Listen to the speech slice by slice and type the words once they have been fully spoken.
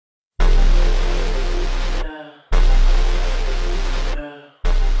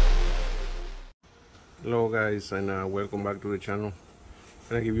Hello guys, and welcome back to the channel. I'm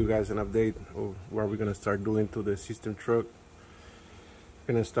gonna give you guys an update of what we're gonna start doing to the system truck.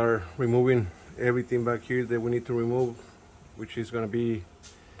 Gonna start removing everything back here that we need to remove, which is gonna be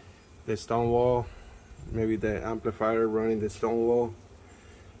the stone wall, maybe the amplifier running the stone wall,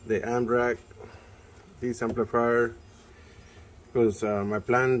 the amp rack, this amplifier, because my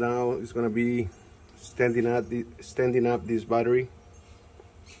plan now is gonna be standing up this battery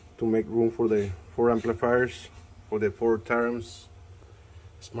to make room for the 4 amplifiers for the 4 Taramps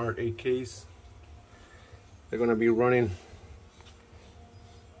Smart 8Ks. They're gonna be running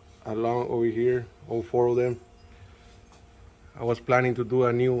along over here, all 4 of them. I was planning to do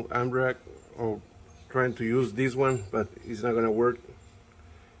a new amp rack, or trying to use this one, but it's not gonna work.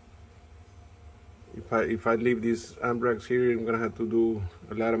 If I leave these amp racks here, I'm gonna have to do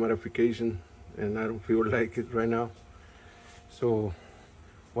a lot of modification, and I don't feel like it right now. So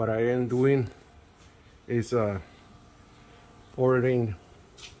what I am doing is ordering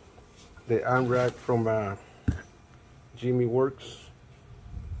the amp rack from Jimmy Works,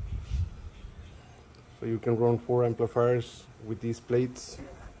 so you can run 4 amplifiers with these plates.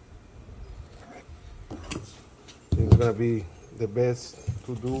 It's gonna be the best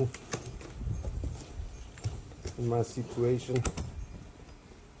to do in my situation.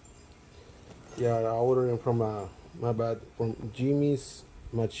 Yeah, I ordered them from from Jimmy's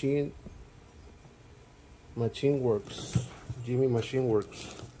Machine Works. Jimmy Machine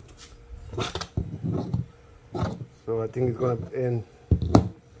Works. So I think it's gonna end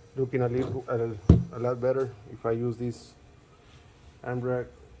looking a lot better if I use this amp rack.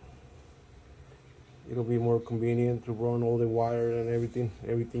 It'll be more convenient to run all the wire and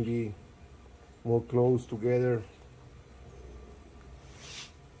everything be more close together.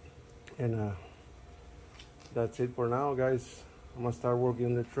 And that's it for now, guys. I'm gonna start working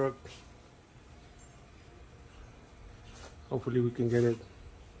on the truck. Hopefully we can get it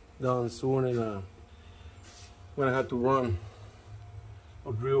done soon, and I'm gonna have to run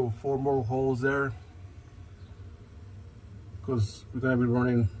or drill 4 more holes there, because we're gonna be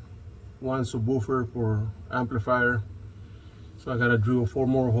running 1 subwoofer for amplifier. So I gotta drill 4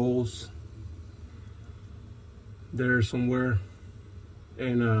 more holes there somewhere,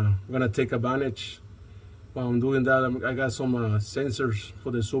 and I'm gonna take advantage. While I'm doing that, I got some sensors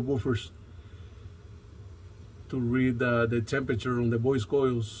for the subwoofers to read the temperature on the voice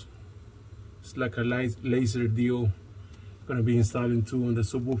coils. It's like a laser deal. Gonna be installing 2 on the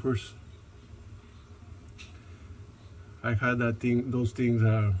subwoofers. I had those things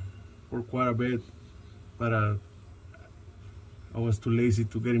for quite a bit, but I was too lazy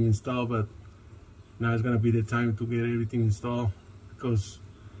to get them installed. But now it's gonna be the time to get everything installed, because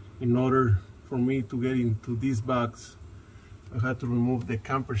in order for me to get into this box, I had to remove the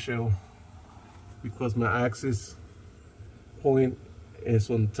camper shell, because my access point is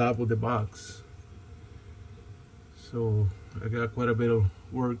on top of the box. So I got quite a bit of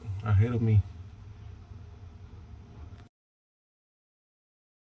work ahead of me.